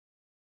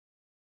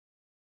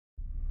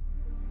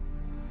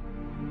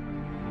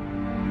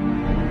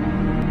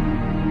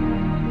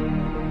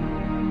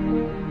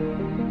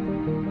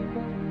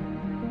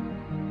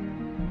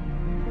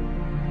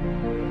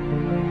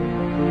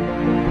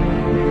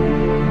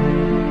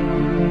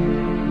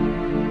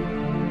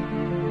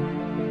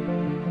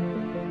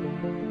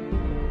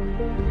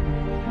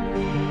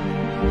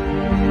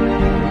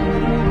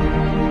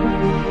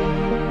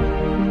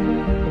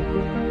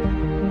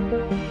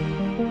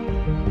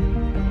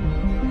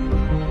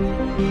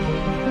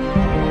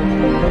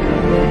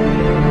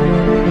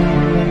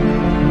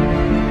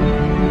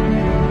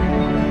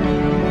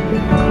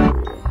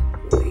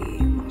We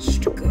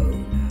must go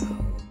now.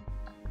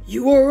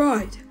 You are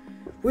right.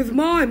 With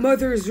my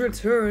mother's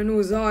return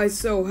was I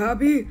so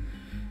happy.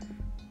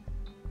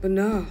 But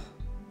now,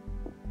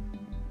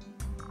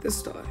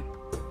 this time,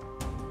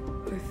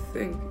 I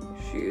think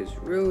she is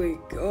really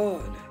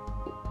gone.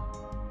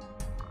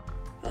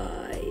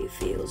 I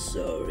feel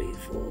sorry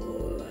for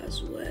her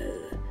as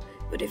well.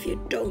 But if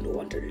you don't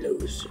want to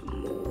lose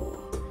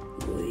more,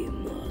 we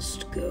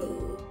must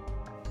go.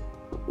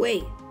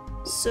 Wait,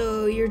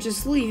 so you're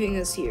just leaving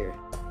us here?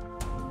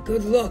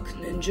 Good luck,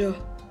 Ninja.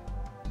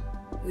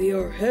 We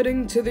are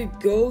heading to the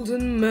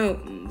Golden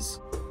Mountains.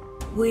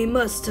 We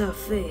must have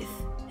faith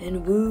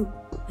in Wu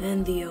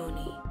and the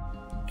Oni.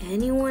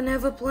 Anyone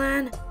have a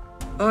plan?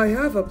 I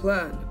have a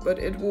plan, but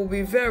it will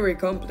be very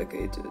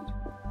complicated.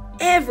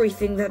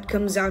 Everything that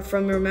comes out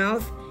from your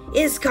mouth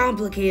is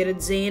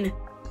complicated, Zane.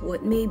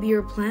 What may be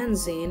your plan,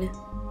 Zane?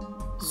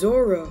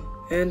 Zora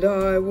and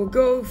I will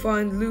go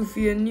find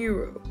Luffy and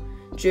Nero.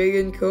 Jay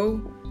and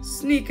Co.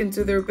 sneak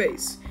into their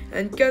base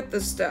and get the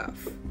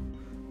staff.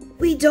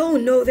 We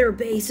don't know their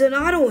base, and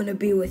I don't want to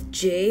be with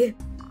Jay.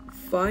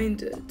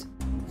 Find it.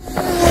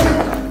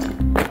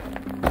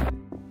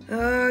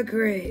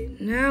 Great.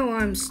 Now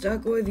I'm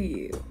stuck with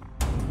you.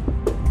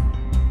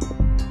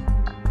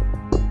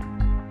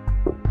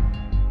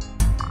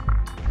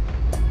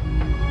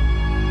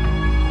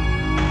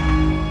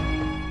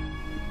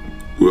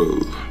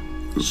 Well,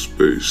 the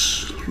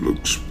space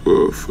looks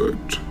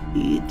perfect.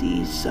 It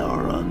is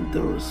our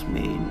hunter's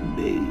main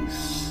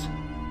base.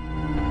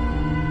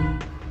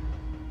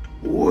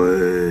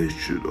 Where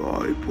should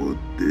I put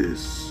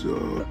this,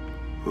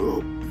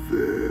 up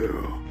there?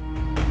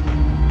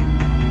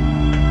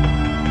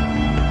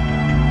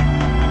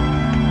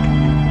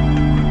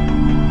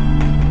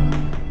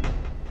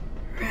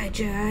 Right,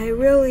 Jay, I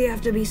really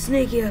have to be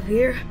sneaky up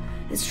here.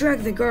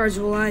 Distract the guards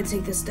while I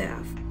take the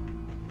staff.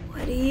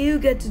 Why do you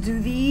get to do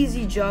the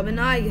easy job and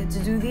I get to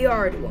do the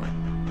hard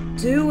one?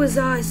 Do as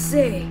I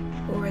say,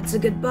 or it's a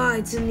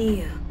goodbye to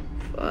Nia.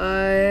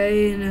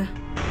 Fine.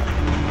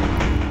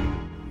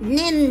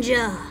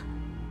 Ninja!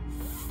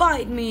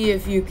 Fight me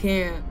if you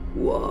can.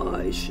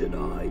 Why should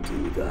I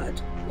do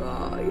that?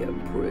 I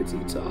am pretty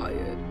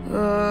tired.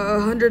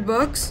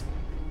 $100?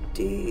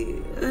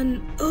 Deal.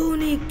 An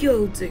Oni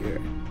gold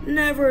digger.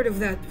 Never heard of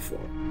that before.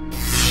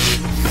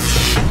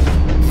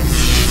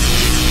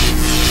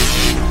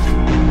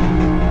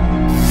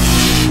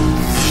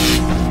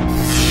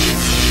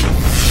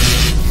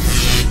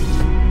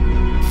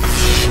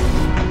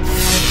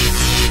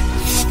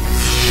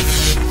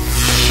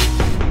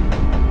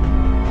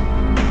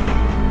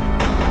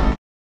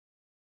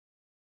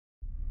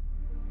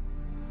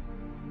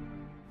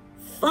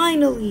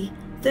 Finally,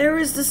 there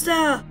is the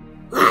staff.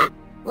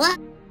 What?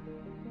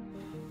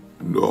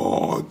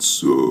 Not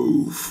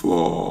so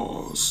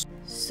fast.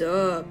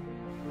 Sup?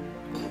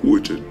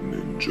 Quit it,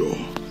 Ninja.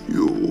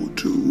 You're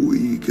too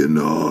weak and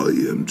I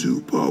am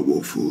too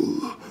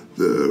powerful.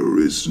 There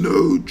is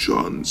no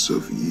chance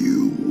of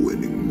you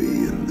winning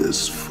me in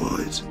this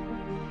fight.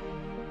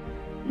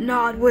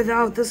 Not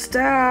without the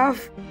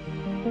staff.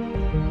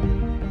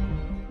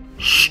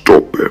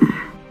 Stop him.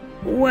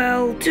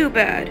 Well, too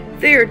bad.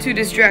 They are too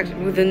distracted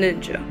with the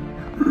ninja.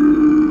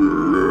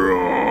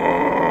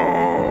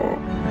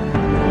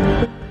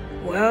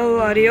 Well,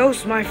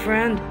 adios, my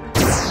friend.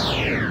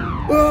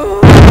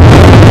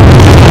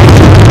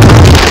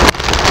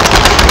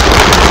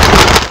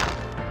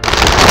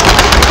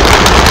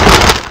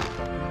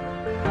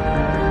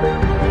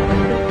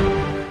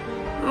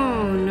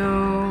 Oh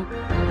no.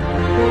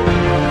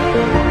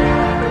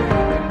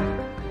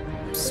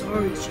 I'm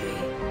sorry, Jay.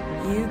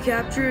 You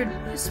captured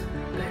is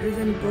better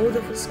than both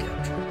of us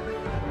captured.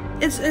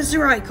 It's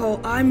alright, Cole.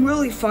 I'm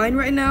really fine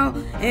right now,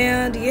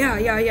 and yeah,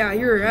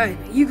 you're right.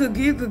 You could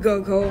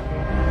go, Cole.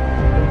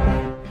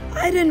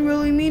 I didn't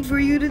really mean for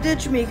you to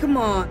ditch me, come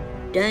on.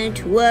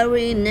 Don't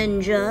worry,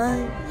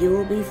 Ninja.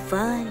 You'll be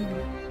fine.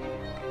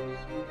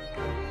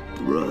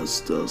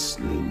 Trust us,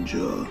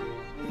 Ninja.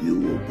 You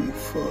will be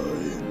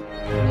fine.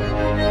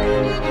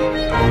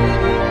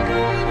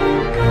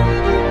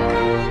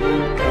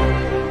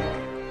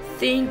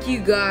 Thank you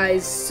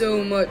guys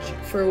so much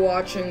for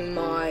watching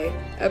my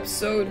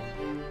episode.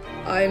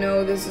 I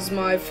know this is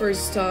my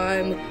first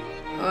time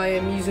I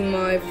am using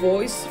my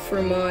voice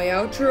for my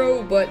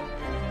outro, but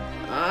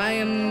I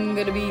am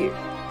gonna be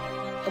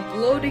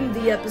uploading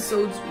the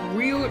episodes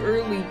real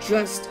early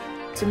just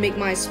to make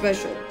my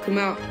special come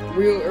out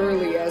real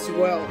early as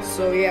well.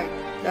 So yeah,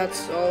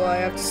 that's all I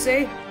have to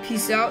say.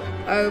 Peace out.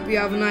 I hope you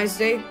have a nice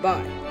day.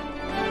 Bye.